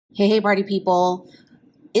Hey party people.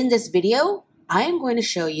 In this video, I am going to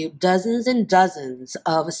show you dozens and dozens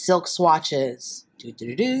of silk swatches.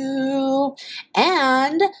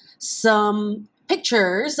 And some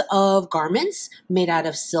pictures of garments made out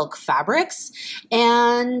of silk fabrics.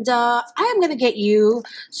 And I am going to get you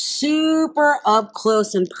super up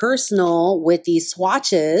close and personal with these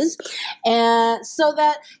swatches. And so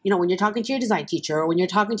that, when you're talking to your design teacher or when you're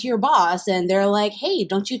talking to your boss and they're like, hey,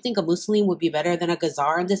 don't you think a mousseline would be better than a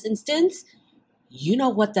gazar in this instance? You know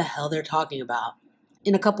what the hell they're talking about.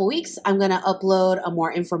 In a couple weeks, I'm going to upload a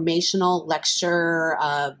more informational lecture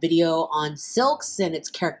video on silks and its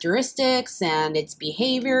characteristics and its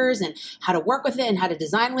behaviors and how to work with it and how to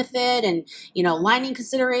design with it and, lining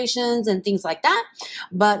considerations and things like that.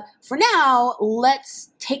 But for now, let's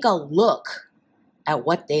take a look at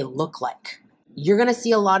what they look like. You're going to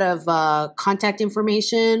see a lot of contact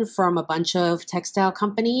information from a bunch of textile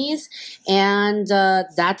companies, and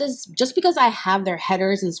that is just because I have their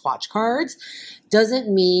headers and swatch cards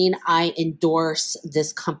doesn't mean I endorse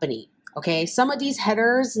this company. Okay, some of these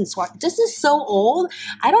headers and swatch, this is so old,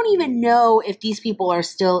 I don't even know if these people are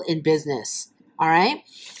still in business. All right,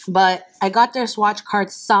 but I got their swatch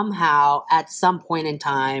cards somehow at some point in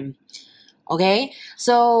time. Okay,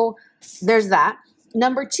 so there's that.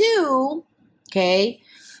 Number two. Okay,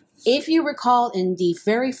 if you recall in the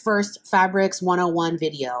very first Fabrics 101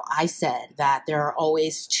 video, I said that there are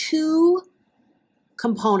always two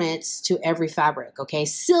components to every fabric, okay?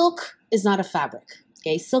 Silk is not a fabric,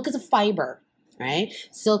 okay? Silk is a fiber, right?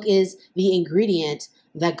 Silk is the ingredient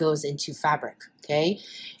that goes into fabric, okay?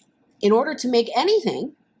 In order to make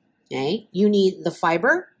anything, okay, you need the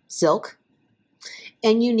fiber, silk,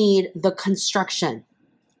 and you need the construction,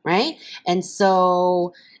 right? And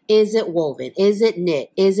so is it woven? Is it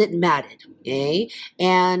knit? Is it matted? Okay.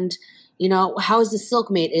 And, how is the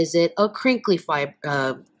silk made? Is it a crinkly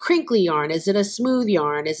crinkly yarn? Is it a smooth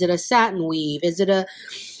yarn? Is it a satin weave? Is it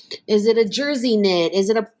a jersey knit? Is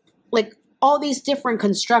it all these different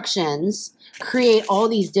constructions create all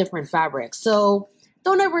these different fabrics. So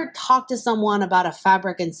don't ever talk to someone about a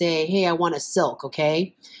fabric and say, hey, I want a silk.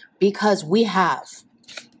 Okay. Because we have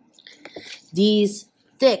these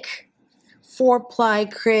thick 4-ply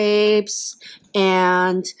crepes,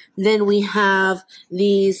 and then we have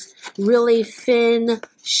these really thin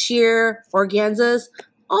sheer organzas,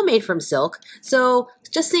 all made from silk. So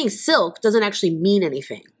just saying silk doesn't actually mean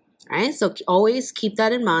anything, right? So always keep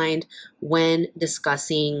that in mind when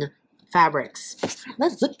discussing fabrics.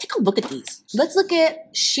 Take a look at these. Let's look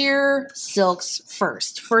at sheer silks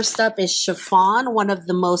first. First up is chiffon, one of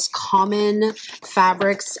the most common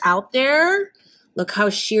fabrics out there. Look how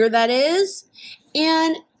sheer that is.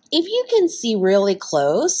 And if you can see really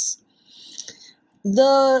close,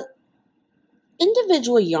 the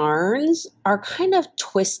individual yarns are kind of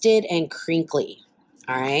twisted and crinkly.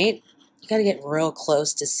 All right. You got to get real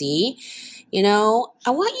close to see.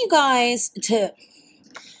 I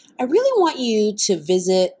really want you to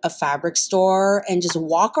visit a fabric store and just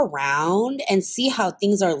walk around and see how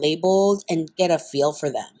things are labeled and get a feel for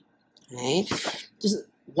them. Right? Just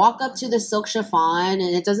walk up to the silk chiffon,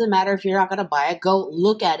 and it doesn't matter if you're not going to buy it. Go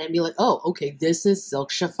look at it and be like, oh, okay, this is silk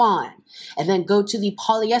chiffon. And then go to the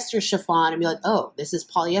polyester chiffon and be like, oh, this is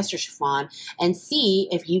polyester chiffon, and see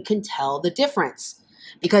if you can tell the difference.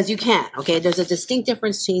 Because you can, okay? There's a distinct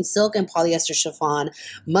difference between silk and polyester chiffon,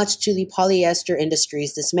 much to the polyester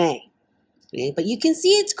industry's dismay. Okay? But you can see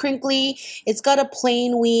it's crinkly. It's got a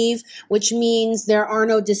plain weave, which means there are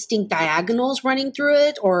no distinct diagonals running through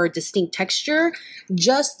it or distinct texture,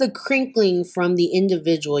 just the crinkling from the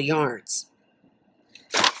individual yarns.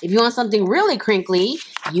 If you want something really crinkly,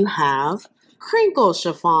 you have crinkle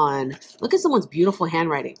chiffon. Look at someone's beautiful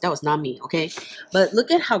handwriting. That was not me, okay? But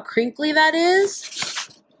look at how crinkly that is.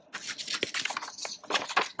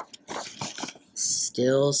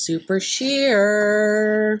 Still super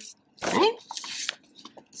sheer. Right?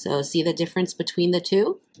 So see the difference between the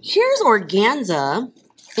two? Here's organza,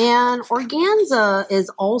 and organza is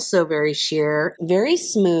also very sheer, very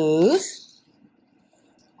smooth,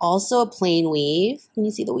 also a plain weave. Can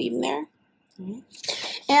you see the weave in there? Okay.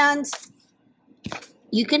 And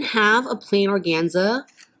you can have a plain organza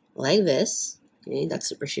like this. Okay, that's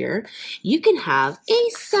super sheer. You can have a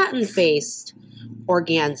satin-faced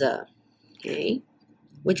organza, okay,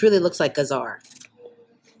 which really looks like gazar.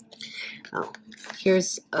 Oh,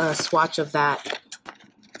 here's a swatch of that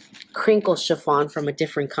crinkle chiffon from a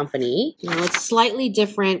different company. It's slightly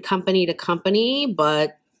different company to company,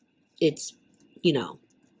 but it's,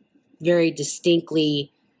 very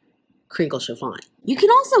distinctly crinkle chiffon. You can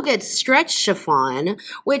also get stretch chiffon,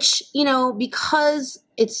 which, because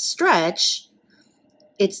it's stretch,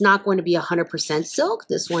 it's not going to be 100% silk.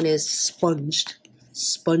 This one is sponged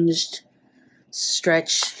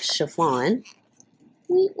stretch chiffon.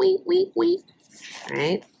 Wait. All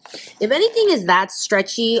right. If anything is that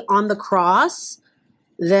stretchy on the cross,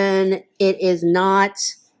 then it is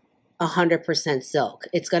not 100% silk.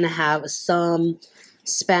 It's going to have some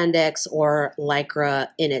spandex or lycra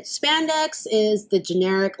in it. Spandex is the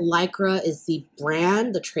generic, lycra is the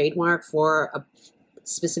brand, the trademark for a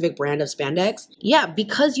specific brand of spandex. Yeah,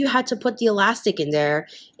 because you had to put the elastic in there,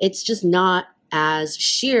 it's just not as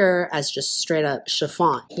sheer as just straight up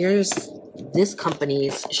chiffon. Here's this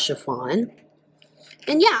company's chiffon.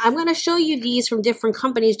 And yeah, I'm going to show you these from different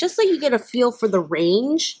companies just so you get a feel for the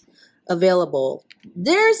range available.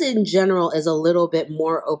 Theirs in general is a little bit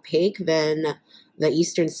more opaque than the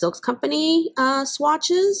Eastern Silks Company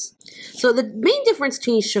swatches. So the main difference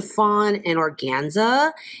between chiffon and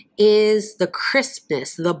organza is the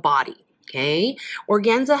crispness, the body, okay?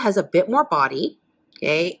 Organza has a bit more body,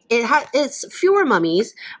 okay? It's fewer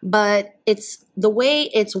mummies, but it's the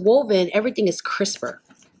way it's woven, everything is crisper,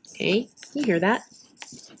 okay? You hear that?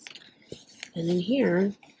 And then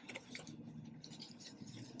here,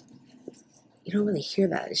 you don't really hear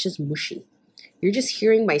that. It's just mushy. You're just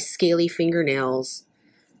hearing my scaly fingernails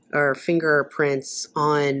or fingerprints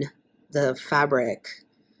on the fabric.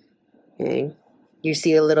 Okay. You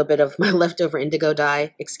see a little bit of my leftover indigo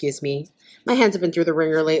dye. Excuse me. My hands have been through the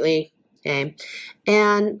ringer lately. Okay.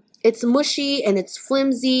 And it's mushy and it's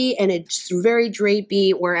flimsy and it's very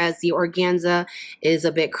drapey, whereas the organza is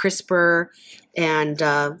a bit crisper. And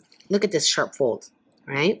look at this sharp fold,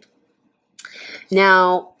 right?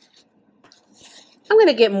 Now, I'm going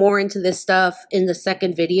to get more into this stuff in the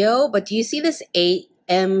second video, but do you see this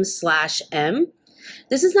 8M/M?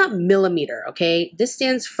 This is not millimeter, okay? This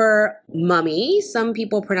stands for mummy. Some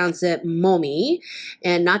people pronounce it momi,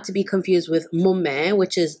 and not to be confused with momme,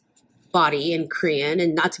 which is body in Korean,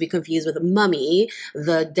 and not to be confused with mummy,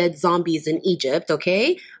 the dead zombies in Egypt,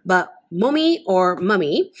 okay? But momi or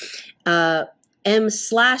mummy, M/M,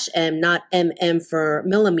 not MM for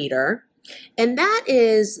millimeter. And that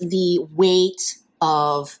is the weight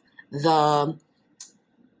of the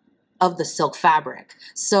silk fabric.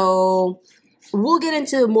 So we'll get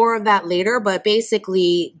into more of that later, but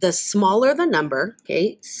basically the smaller the number,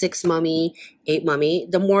 okay, 6 mummy, 8 mummy,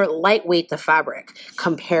 the more lightweight the fabric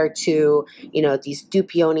compared to, you know, these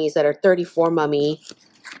dupionis that are 34 mummy,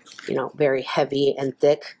 you know, very heavy and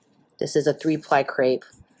thick. This is a 3-ply crepe,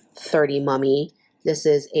 30 mummy. This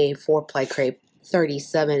is a 4-ply crepe,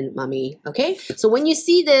 37 mummy, okay? So when you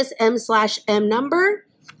see this M/M number,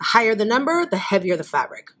 the higher the number, the heavier the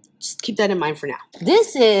fabric. Just keep that in mind for now.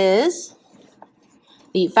 This is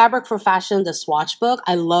the Fabric for Fashion, the Swatch book.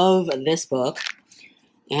 I love this book,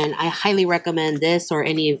 and I highly recommend this or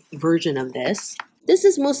any version of this. This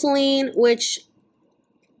is mousseline, which,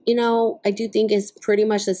 you know, I do think is pretty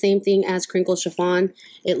much the same thing as crinkle chiffon.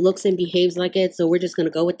 It looks and behaves like it, so we're just going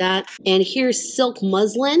to go with that. And here's silk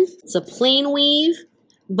muslin. It's a plain weave,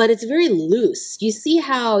 but it's very loose. You see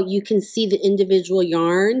how you can see the individual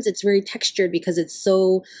yarns? It's very textured because it's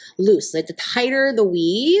so loose. Like the tighter the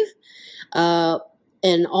weave,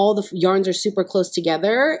 and all the yarns are super close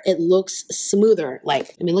together, it looks smoother.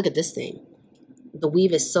 Like, I mean, look at this thing. The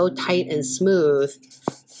weave is so tight and smooth.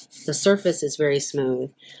 The surface is very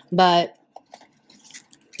smooth, but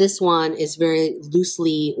this one is very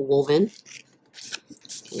loosely woven.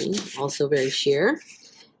 Okay, also very sheer.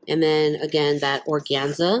 And then again, that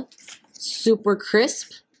organza, super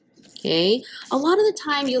crisp. Okay, a lot of the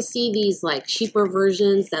time you'll see these like cheaper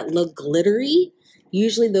versions that look glittery.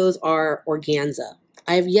 Usually those are organza.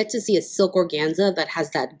 I have yet to see a silk organza that has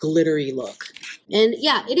that glittery look. And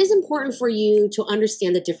yeah, it is important for you to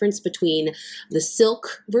understand the difference between the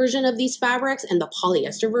silk version of these fabrics and the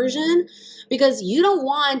polyester version, because you don't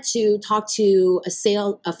want to talk to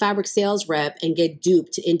a fabric sales rep and get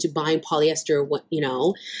duped into buying polyester, you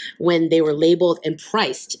know, when they were labeled and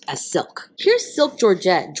priced as silk. Here's silk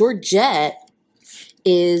Georgette. Georgette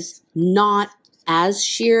is not as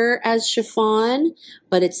sheer as chiffon,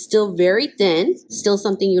 but it's still very thin, still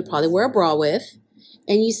something you'd probably wear a bra with.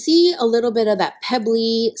 And you see a little bit of that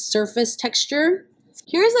pebbly surface texture.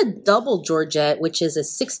 Here's a double Georgette, which is a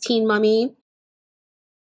 16 mummy.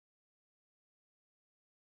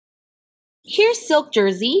 Here's silk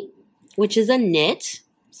jersey, which is a knit,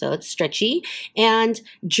 so it's stretchy. And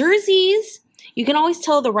jerseys, you can always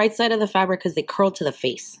tell the right side of the fabric because they curl to the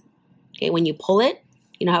face. Okay, when you pull it,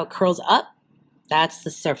 you know how it curls up? That's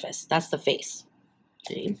the surface, that's the face.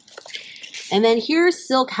 Okay. And then here's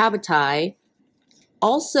silk habitai,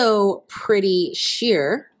 also pretty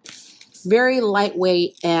sheer, very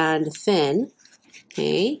lightweight and thin.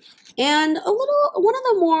 Okay. And one of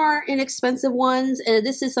the more inexpensive ones,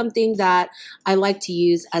 this is something that I like to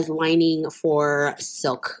use as lining for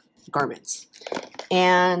silk garments.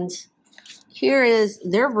 And here is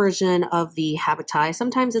their version of the habitai.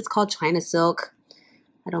 Sometimes it's called China silk.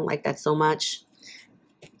 I don't like that so much.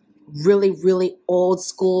 Really, really old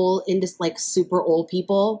school, into like super old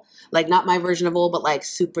people. Like not my version of old, but like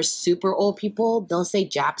super, super old people. They'll say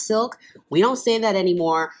Jap silk. We don't say that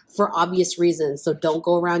anymore for obvious reasons. So don't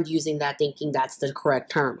go around using that thinking that's the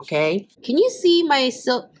correct term, okay? Can you see my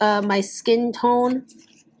silk, my skin tone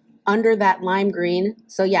under that lime green?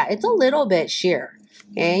 So yeah, it's a little bit sheer,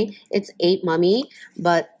 okay? It's 8 mummy,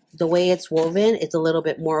 but the way it's woven, it's a little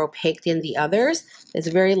bit more opaque than the others. It's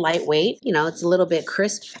very lightweight. You know, it's a little bit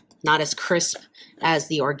crisp. Not as crisp as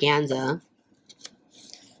the organza,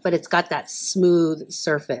 but it's got that smooth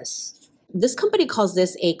surface. This company calls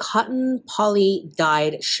this a cotton poly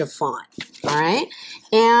dyed chiffon, all right?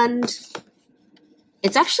 And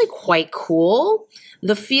it's actually quite cool.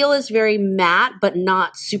 The feel is very matte, but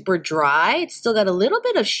not super dry. It's still got a little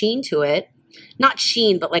bit of sheen to it. Not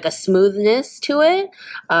sheen, but like a smoothness to it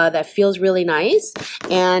that feels really nice.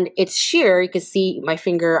 And it's sheer. You can see my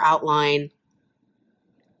finger outline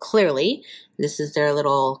clearly. This is their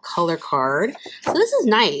little color card. So this is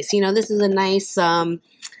nice. You know, this is a nice,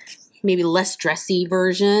 maybe less dressy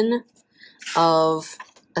version of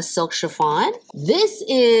a silk chiffon. This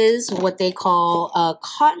is what they call a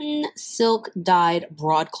cotton silk dyed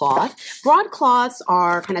broadcloth. Broadcloths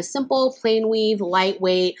are kind of simple, plain weave,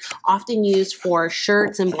 lightweight, often used for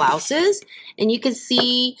shirts and blouses. And you can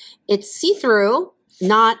see it's see-through,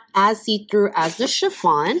 not as see-through as the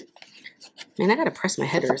chiffon. Man, I gotta press my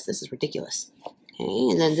headers. This is ridiculous. Okay,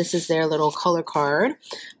 and then this is their little color card,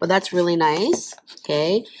 but that's really nice.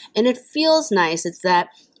 Okay, and it feels nice.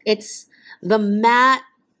 It's the matte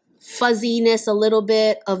fuzziness a little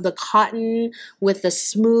bit of the cotton with the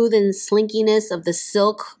smooth and slinkiness of the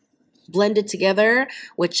silk blended together,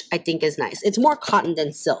 which I think is nice. It's more cotton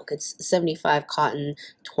than silk. It's 75 cotton,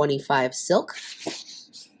 25 silk.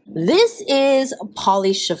 This is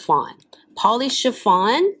poly chiffon. Poly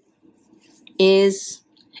chiffon is,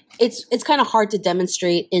 it's kind of hard to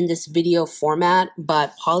demonstrate in this video format,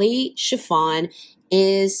 but poly chiffon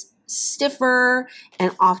is stiffer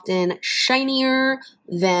and often shinier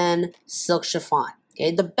than silk chiffon.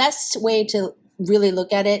 Okay, the best way to really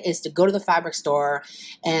look at it is to go to the fabric store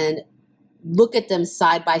and look at them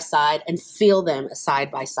side by side and feel them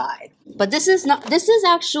side by side. But this is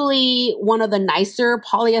actually one of the nicer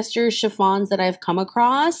polyester chiffons that I've come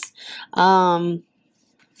across. Oh,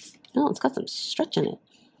 it's got some stretch in it.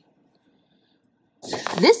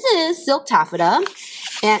 This is silk taffeta,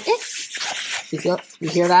 and it's, you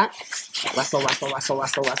hear that? Rustle, rustle, rustle,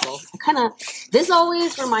 rustle, rustle. This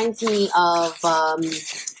always reminds me of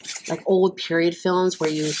like old period films where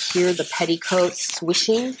you hear the petticoats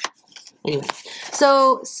swishing. Anyway,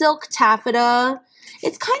 so silk taffeta,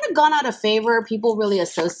 it's kind of gone out of favor. People really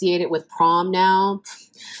associate it with prom now,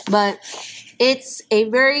 but it's a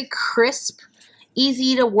very crisp,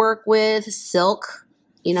 easy to work with silk.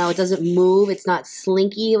 You know, it doesn't move. It's not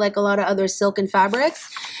slinky like a lot of other silken fabrics.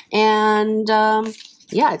 And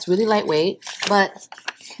yeah, it's really lightweight, but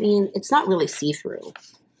I mean, it's not really see-through.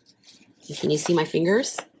 Can you see my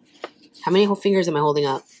fingers? How many whole fingers am I holding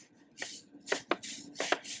up?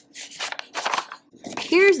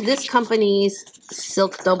 Here's this company's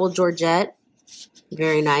silk double Georgette.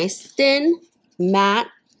 Very nice. Thin, matte.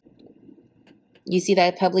 You see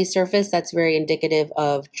that pebbly surface? That's very indicative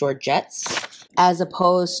of Georgettes, as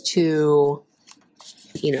opposed to,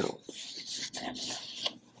 you know,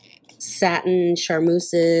 satin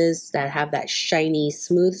charmeuses that have that shiny,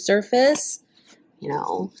 smooth surface. You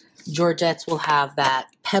know, Georgettes will have that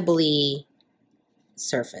pebbly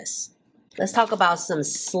surface. Let's talk about some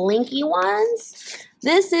slinky ones.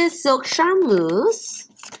 This is silk charmeuse.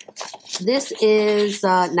 This is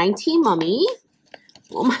 19 mummy.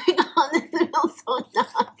 Oh my god, this feels so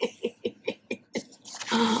nice.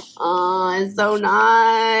 Oh, it's so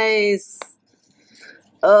nice.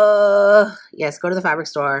 Yes, go to the fabric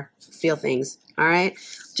store. Feel things. All right.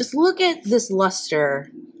 Just look at this luster.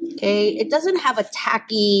 Okay. It doesn't have a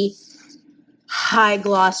tacky, high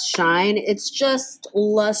gloss shine. It's just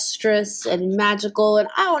lustrous and magical. And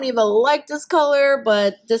I don't even like this color,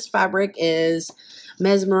 but this fabric is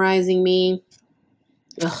mesmerizing me.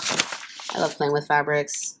 Ugh. I love playing with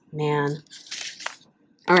fabrics, man.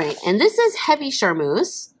 All right, and this is heavy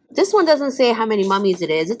charmeuse. This one doesn't say how many mummies it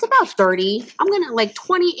is. It's about 30. I'm gonna like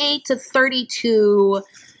 28 to 32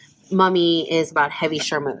 mummy is about heavy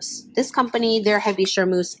charmeuse. This company, their heavy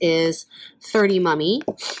charmeuse is 30 mummy.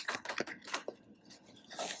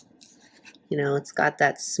 You know, it's got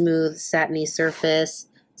that smooth, satiny surface,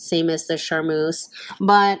 same as the charmeuse.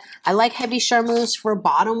 But I like heavy charmeuse for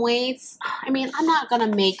bottom weights. I mean, I'm not going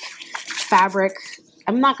to make fabric.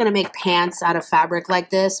 I'm not going to make pants out of fabric like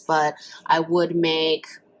this, but I would make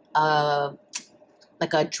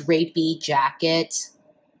like a drapey jacket.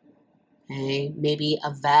 Okay, maybe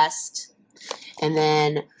a vest. And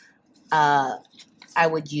then I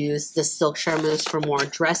would use the silk charmeuse for more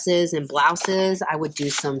dresses and blouses. I would do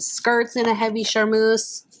some skirts in a heavy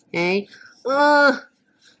charmeuse. Okay.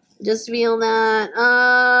 Just feel that.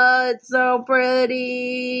 It's so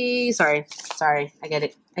pretty. Sorry. I get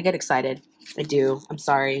it. I get excited. I do. I'm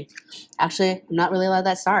sorry. Actually, I'm not really allowed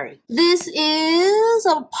that sorry. This is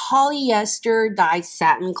a polyester dyed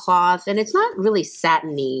satin cloth, and it's not really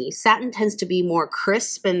satiny. Satin tends to be more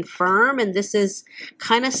crisp and firm, and this is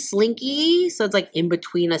kind of slinky, so it's like in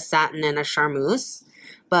between a satin and a charmeuse.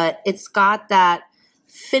 But it's got that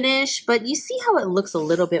finish, but you see how it looks a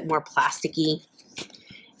little bit more plasticky?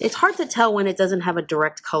 It's hard to tell when it doesn't have a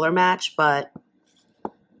direct color match, but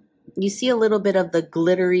you see a little bit of the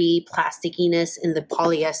glittery plasticiness in the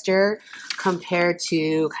polyester compared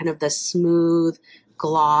to kind of the smooth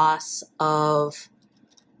gloss of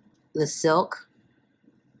the silk.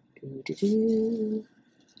 Okay,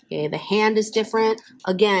 the hand is different.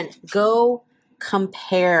 Again, go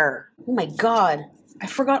compare. Oh my God. I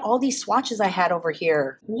forgot all these swatches I had over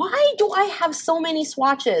here. Why do I have so many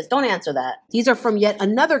swatches? Don't answer that. These are from yet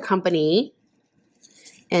another company,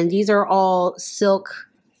 and these are all silk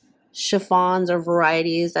chiffons or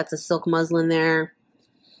varieties. That's a silk muslin there.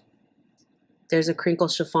 There's a crinkle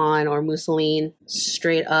chiffon or mousseline,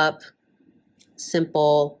 straight up,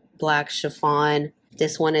 simple black chiffon.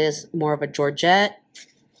 This one is more of a georgette.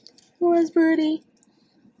 Oh, that's pretty.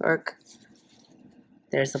 Work.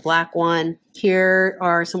 There's the black one. Here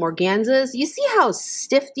are some organzas. You see how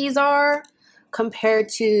stiff these are compared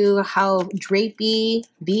to how drapey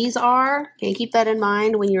these are? Okay, keep that in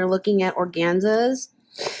mind when you're looking at organzas.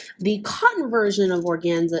 The cotton version of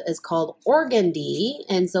organza is called organdy,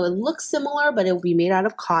 and so it looks similar, but it will be made out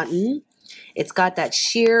of cotton. It's got that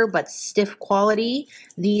sheer but stiff quality.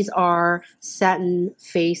 These are satin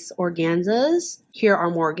face organzas. Here are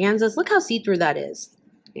more organzas. Look how see-through that is.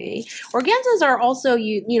 Okay. Organzas are also,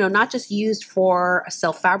 not just used for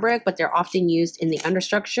self fabric, but they're often used in the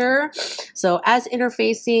understructure. So as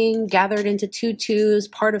interfacing, gathered into tutus,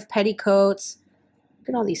 part of petticoats. Look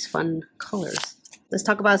at all these fun colors. Let's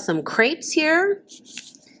talk about some crepes here.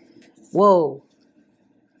 Whoa.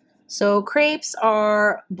 So crepes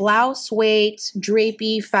are blouse weight,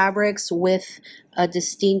 drapey fabrics with a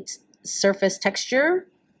distinct surface texture.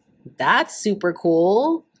 That's super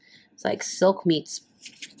cool. It's like silk meets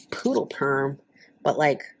poodle perm, but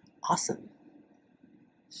like awesome.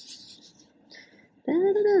 Da,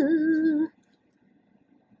 da, da.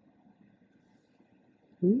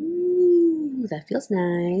 Ooh, that feels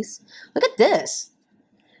nice. Look at this.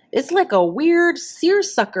 It's like a weird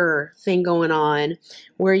seersucker thing going on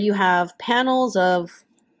where you have panels of,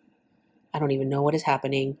 I don't even know what is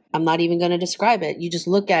happening. I'm not even going to describe it. You just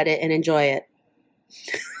look at it and enjoy it.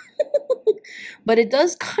 But it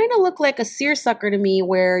does kind of look like a seersucker to me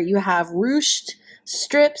where you have ruched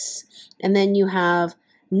strips and then you have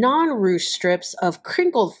non-ruched strips of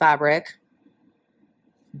crinkled fabric.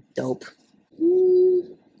 Dope.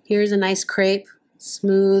 Here's a nice crepe,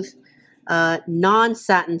 smooth,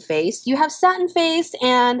 non-satin face. You have satin face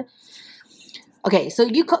and, okay, so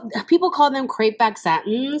people call them crepe back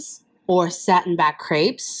satins or satin back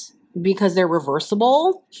crepes because they're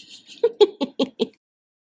reversible.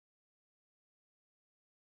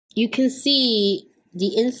 You can see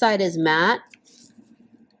the inside is matte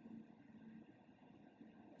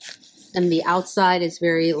and the outside is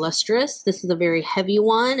very lustrous. This is a very heavy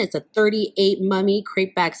one. It's a 38 mummy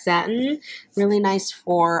crepe back satin. Really nice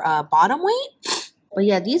for bottom weight. But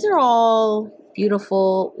yeah, these are all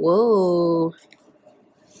beautiful. Whoa.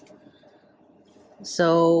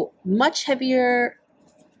 So much heavier.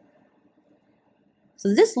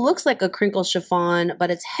 So this looks like a crinkle chiffon,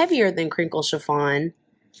 but it's heavier than crinkle chiffon.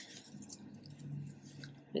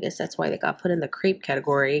 I guess that's why they got put in the crepe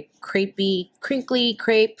category. Crepey, crinkly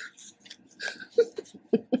crepe.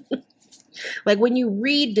 Like when you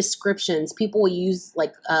read descriptions, people will use,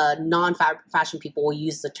 like non-fashion people will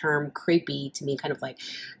use the term crepey to mean kind of like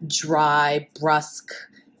dry, brusque,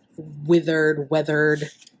 withered, weathered,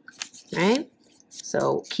 right?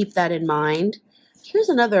 So keep that in mind. Here's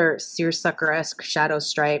another seersucker-esque shadow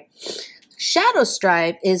stripe. Shadow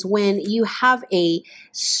stripe is when you have a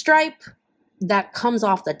stripe that comes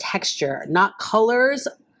off the texture, not colors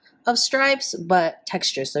of stripes, but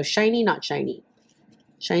texture. So shiny, not shiny.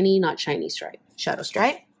 Shiny, not shiny stripe. Shadow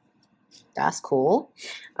stripe. That's cool.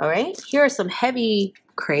 All right, here are some heavy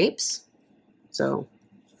crepes. So,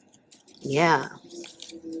 yeah.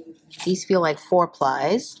 These feel like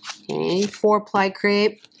 4-plies. Okay, 4-ply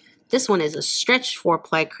crepe. This one is a stretched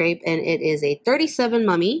 4-ply crepe, and it is a 37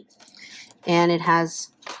 mummy, and it has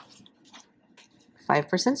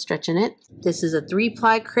 5% stretch in it. This is a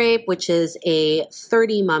 3-ply crepe, which is a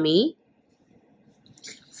 30 mummy.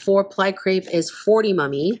 4-ply crepe is 40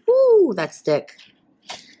 mummy. Woo, that's thick.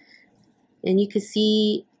 And you can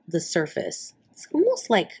see the surface. It's almost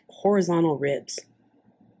like horizontal ribs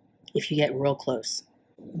if you get real close.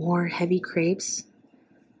 More heavy crepes.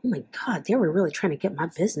 Oh my God, they were really trying to get my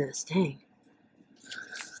business. Dang.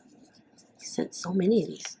 I sent so many of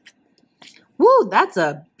these. Woo, that's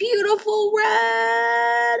a beautiful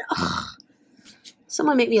red. Ugh.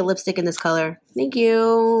 Someone make me a lipstick in this color. Thank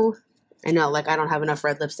you. I know, like I don't have enough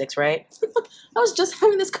red lipsticks, right? I was just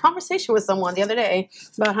having this conversation with someone the other day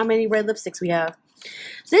about how many red lipsticks we have.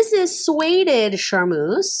 This is suede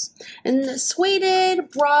charmeuse. And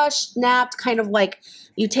suede, brushed, napped, kind of like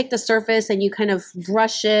you take the surface and you kind of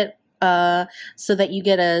brush it so that you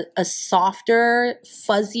get a softer,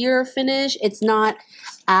 fuzzier finish. It's not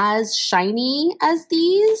as shiny as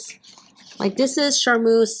these. Like this is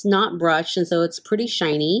charmeuse, not brushed, and so it's pretty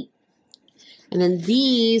shiny. And then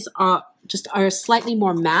these are slightly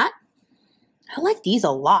more matte. I like these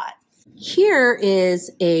a lot. Here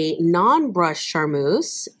is a non-brush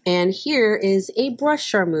charmeuse, and here is a brush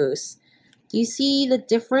charmeuse. Do you see the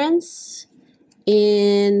difference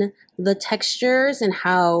in the textures and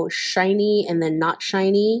how shiny and then not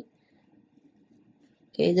shiny?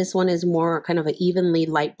 Okay, this one is more kind of an evenly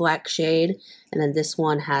light black shade, and then this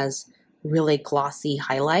one has really glossy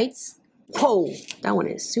highlights. Whoa, that one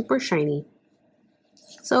is super shiny.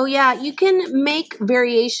 So yeah, you can make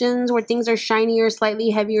variations where things are shinier,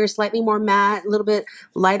 slightly heavier, slightly more matte, a little bit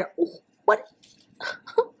lighter. Ooh, what?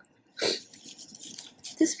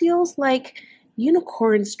 This feels like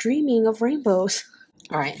unicorns dreaming of rainbows.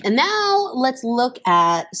 All right, and now let's look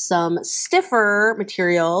at some stiffer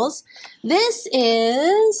materials. This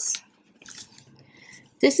is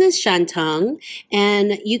shantung,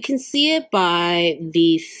 and you can see it by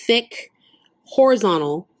the thick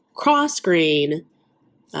horizontal cross grain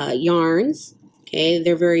yarns. Okay,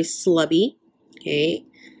 they're very slubby. Okay,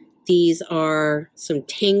 these are some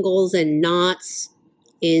tangles and knots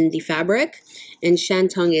in the fabric, and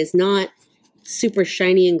shantung is not super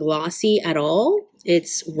shiny and glossy at all.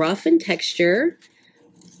 It's rough in texture,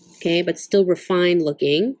 okay, but still refined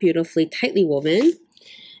looking, beautifully tightly woven.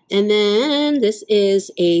 And then this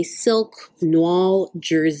is a silk noir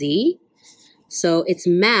jersey. So it's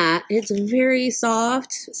matte. It's very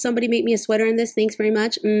soft. Somebody make me a sweater in this. Thanks very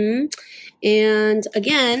much. And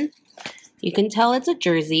again, you can tell it's a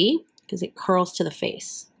jersey because it curls to the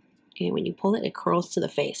face. Okay, when you pull it, it curls to the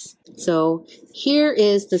face. So here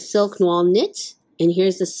is the silk noir knit, and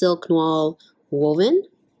here's the silk noir woven.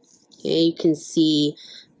 Okay, you can see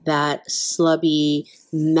that slubby,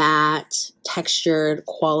 matte, textured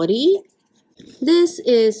quality. This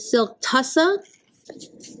is silk tussa.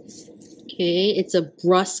 Okay, it's a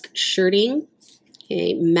brusque shirting.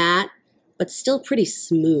 Okay, matte, but still pretty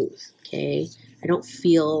smooth. Okay, I don't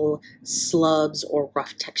feel slubs or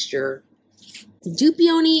rough texture.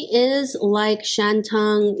 Dupioni is like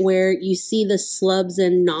shantung, where you see the slubs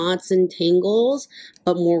and knots and tangles,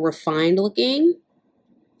 but more refined looking.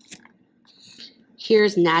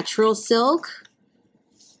 Here's natural silk.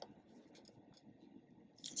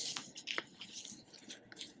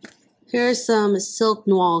 Here's some silk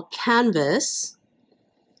noir canvas.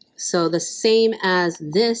 So the same as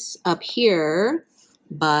this up here,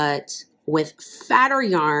 but with fatter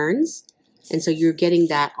yarns. And so you're getting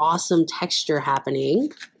that awesome texture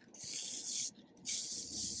happening.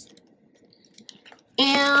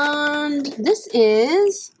 And this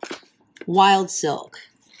is wild silk.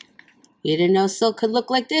 You didn't know silk could look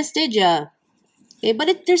like this, did ya? Okay,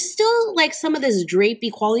 but there's still like some of this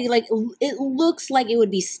drapey quality. Like it looks like it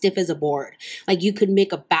would be stiff as a board. Like you could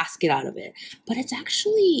make a basket out of it. But it's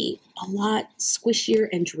actually a lot squishier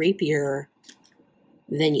and drapier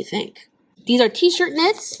than you think. These are t-shirt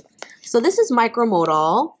knits. So this is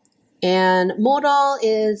micromodal. And modal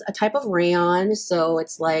is a type of rayon. So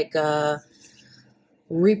it's like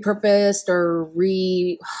repurposed or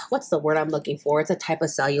what's the word I'm looking for? It's a type of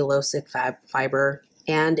cellulosic fiber.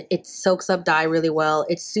 And it soaks up dye really well.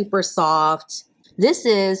 It's super soft. This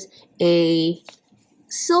is a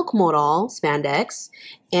silk modal spandex,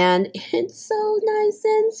 and it's so nice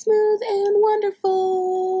and smooth and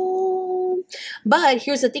wonderful. But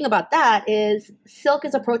here's the thing about that is silk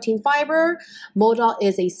is a protein fiber, modal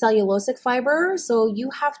is a cellulosic fiber, so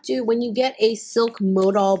you have to, when you get a silk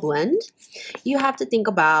modal blend, you have to think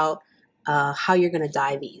about how you're going to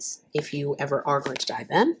dye these if you ever are going to dye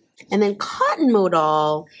them. And then cotton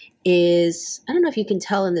modal is, I don't know if you can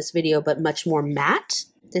tell in this video, but much more matte.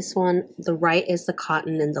 This one, the right is the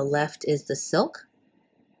cotton and the left is the silk.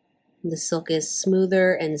 The silk is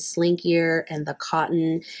smoother and slinkier, and the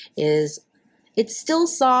cotton is, it's still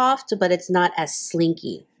soft, but it's not as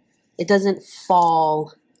slinky. It doesn't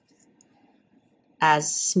fall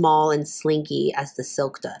as small and slinky as the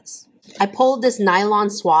silk does. I pulled this nylon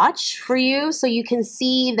swatch for you so you can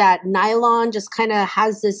see that nylon just kind of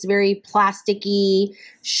has this very plasticky,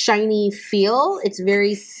 shiny feel. It's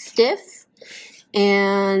very stiff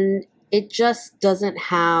and it just doesn't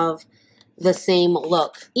have the same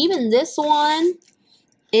look. Even this one,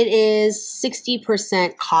 it is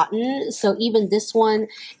 60% cotton. So even this one,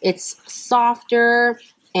 it's softer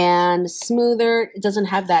and smoother. It doesn't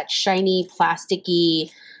have that shiny, plasticky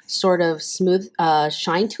sort of smooth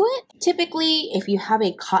shine to it. Typically, if you have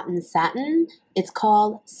a cotton satin, it's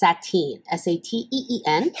called sateen,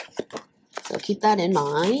 S-A-T-E-E-N. So keep that in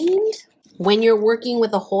mind. When you're working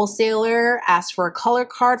with a wholesaler, ask for a color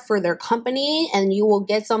card for their company and you will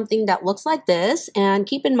get something that looks like this. And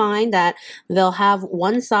keep in mind that they'll have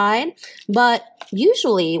one side, but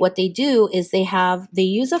usually what they do is they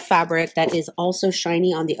use a fabric that is also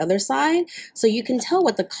shiny on the other side. So you can tell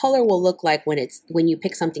what the color will look like when you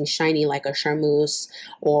pick something shiny like a charmeuse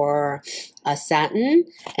or a satin.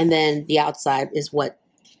 And then the outside is what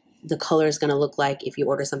the color is going to look like if you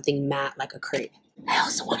order something matte like a crepe. I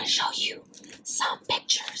also want to show you some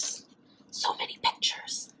pictures. So many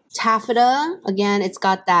pictures. Taffeta, again, it's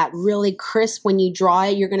got that really crisp, when you draw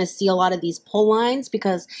it, you're going to see a lot of these pull lines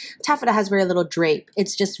because taffeta has very little drape.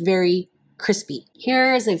 It's just very crispy.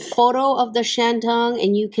 Here's a photo of the shantung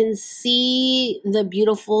and you can see the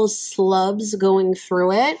beautiful slubs going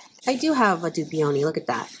through it. I do have a dupioni. Look at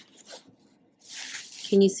that.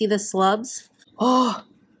 Can you see the slubs? Oh,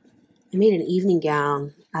 I made an evening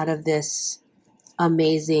gown out of this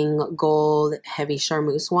amazing gold heavy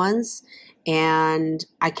charmeuse ones, and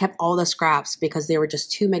I kept all the scraps because they were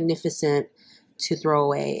just too magnificent to throw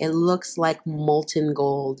away. It looks like molten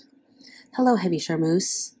gold. Hello, heavy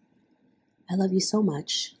charmeuse. I love you so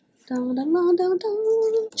much. Dun, dun, dun, dun,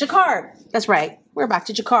 dun. Jacquard. That's right. We're back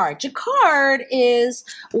to jacquard. Jacquard is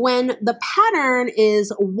when the pattern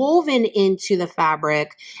is woven into the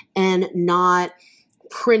fabric and not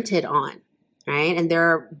printed on, right? And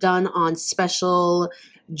they're done on special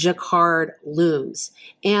jacquard looms.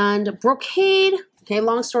 And brocade, okay,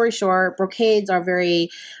 long story short, brocades are very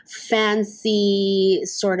fancy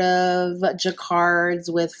sort of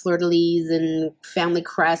jacquards with fleur-de-lis and family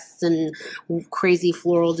crests and crazy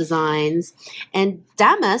floral designs. And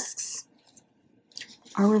damasks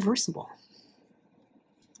are reversible.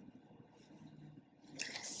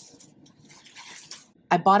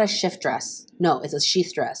 I bought a shift dress. No, it's a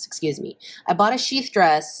sheath dress, excuse me. I bought a sheath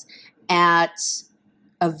dress at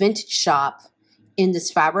a vintage shop in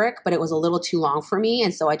this fabric, but it was a little too long for me,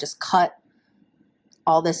 and so I just cut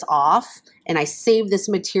all this off, and I saved this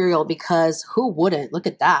material because who wouldn't? Look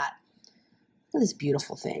at that. Look at this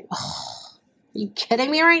beautiful thing. Oh, are you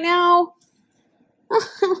kidding me right now?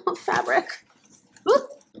 Fabric. Ooh.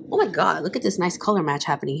 Oh my God, look at this nice color match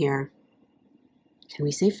happening here. Can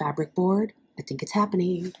we say fabric board? I think it's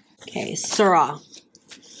happening. Okay, Surah.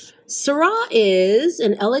 Surah is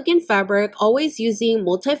an elegant fabric, always using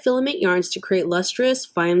multi-filament yarns to create lustrous,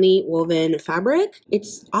 finely woven fabric.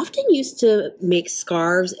 It's often used to make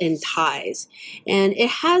scarves and ties. And it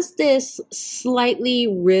has this slightly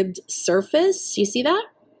ribbed surface. You see that?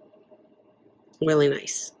 Really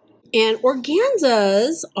nice. And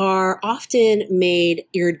organzas are often made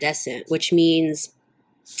iridescent, which means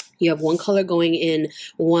you have one color going in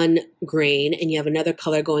one grain and you have another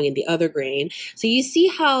color going in the other grain. So you see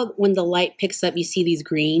how when the light picks up, you see these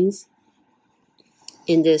greens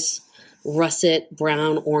in this russet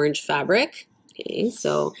brown orange fabric. Okay,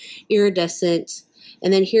 so iridescent.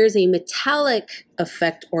 And then here's a metallic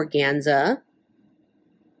effect organza,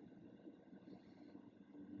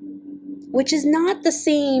 which is not the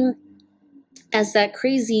same as that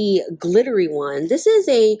crazy glittery one. This is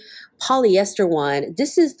a polyester one.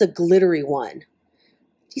 This is the glittery one.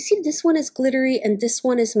 Do you see this one is glittery and this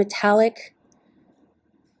one is metallic?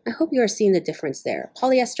 I hope you are seeing the difference there.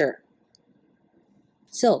 Polyester,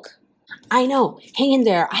 silk. I know. Hang in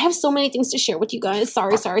there. I have so many things to share with you guys.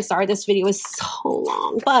 Sorry. This video is so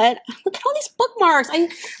long, but look at all these bookmarks. I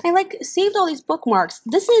like saved all these bookmarks.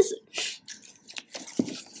 This is,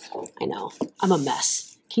 I know, I'm a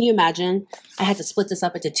mess. Can you imagine? I had to split this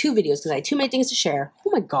up into 2 videos because I had too many things to share.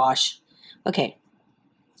 Oh my gosh. Okay.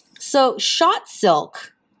 So shot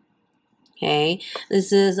silk. Okay.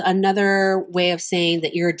 This is another way of saying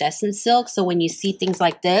the iridescent silk. So when you see things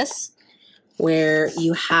like this, where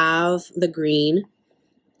you have the green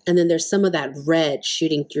and then there's some of that red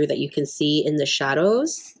shooting through that you can see in the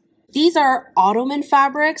shadows. These are Ottoman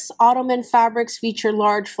fabrics. Ottoman fabrics feature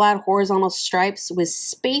large flat horizontal stripes with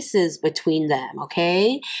spaces between them,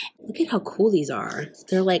 okay? Look at how cool these are.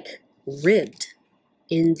 They're like ribbed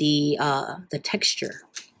in the texture.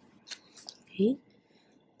 Okay.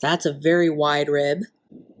 That's a very wide rib.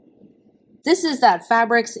 This is that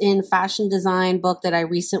Fabrics in Fashion Design book that I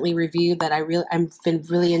recently reviewed that I've been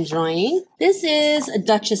really enjoying. This is a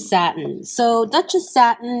Duchess Satin. So Duchess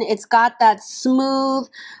Satin, it's got that smooth,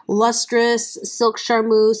 lustrous silk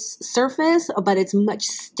charmeuse surface, but it's much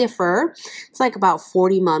stiffer. It's like about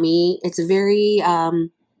 40 mummy. It's very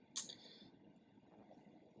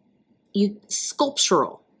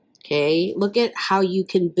sculptural. Okay, look at how you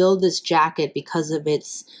can build this jacket because of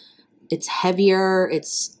it's heavier,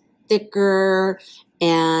 it's thicker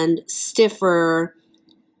and stiffer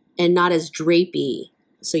and not as drapey.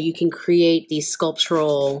 So you can create these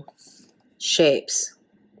sculptural shapes.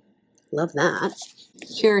 Love that.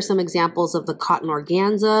 Here are some examples of the cotton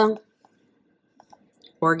organza,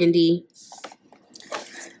 organdy,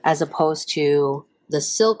 as opposed to the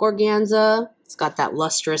silk organza. It's got that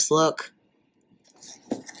lustrous look.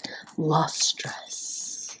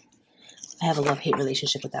 Lustrous. I have a love-hate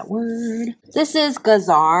relationship with that word. This is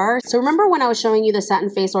gazar. So remember when I was showing you the satin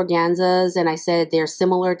face organzas and I said they're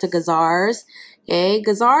similar to gazars? Okay,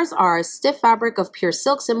 gazars are a stiff fabric of pure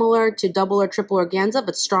silk similar to double or triple organza,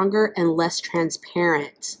 but stronger and less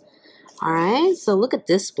transparent. All right, so look at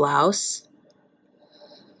this blouse.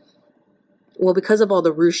 Well, because of all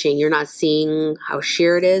the ruching, you're not seeing how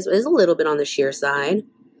sheer it is. It is a little bit on the sheer side,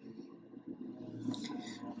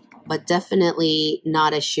 but definitely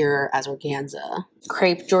not as sheer as organza.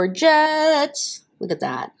 Crepe Georgette. Look at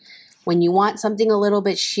that. When you want something a little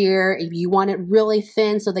bit sheer, if you want it really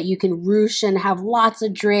thin so that you can ruche and have lots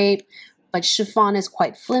of drape, but chiffon is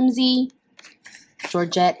quite flimsy,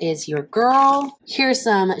 Georgette is your girl. Here's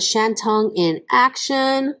some shantung in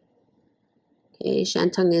action. Okay,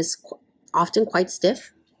 shantung is often quite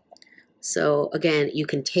stiff. So again, you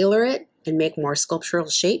can tailor it and make more sculptural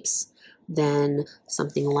shapes than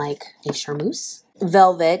something like a charmeuse.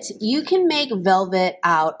 Velvet. You can make velvet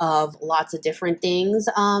out of lots of different things.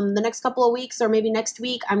 The next couple of weeks or maybe next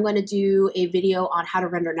week, I'm going to do a video on how to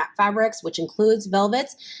render nap fabrics, which includes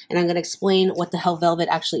velvets, and I'm going to explain what the hell velvet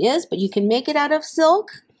actually is. But you can make it out of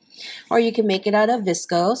silk, or you can make it out of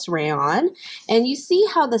viscose, rayon. And you see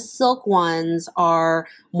how the silk ones are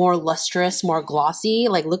more lustrous, more glossy.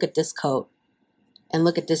 Like look at this coat and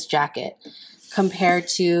look at this jacket, compared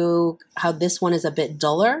to how this one is a bit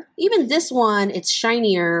duller. Even this one, it's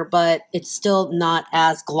shinier, but it's still not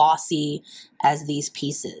as glossy as these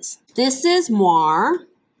pieces. This is moire,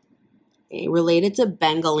 related to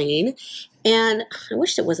bengaline, and I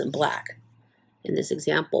wish it wasn't black in this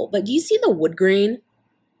example, but do you see the wood grain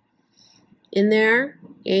in there?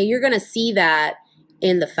 Okay, you're gonna see that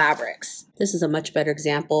in the fabrics. This is a much better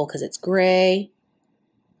example because it's gray.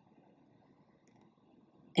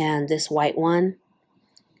 And this white one,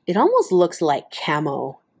 it almost looks like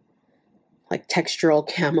camo, like textural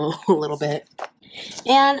camo a little bit.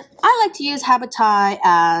 And I like to use habitat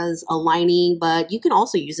as a lining, but you can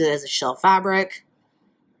also use it as a shell fabric.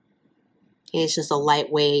 It's just a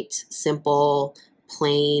lightweight, simple,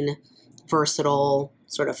 plain, versatile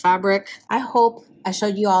sort of fabric. I hope I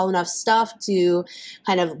showed you all enough stuff to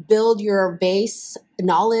kind of build your base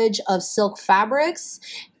knowledge of silk fabrics.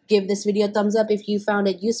 Give this video a thumbs up if you found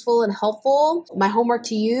it useful and helpful. My homework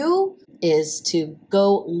to you is to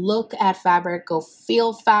go look at fabric, go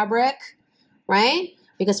feel fabric, right?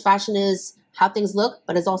 Because fashion is how things look,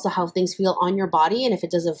 but it's also how things feel on your body. And if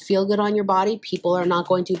it doesn't feel good on your body, people are not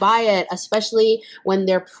going to buy it, especially when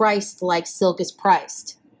they're priced like silk is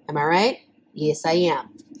priced. Am I right? Yes, I am.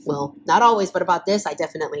 Well, not always, but about this, I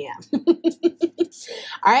definitely am.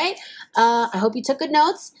 All right. I hope you took good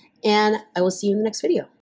notes, and I will see you in the next video.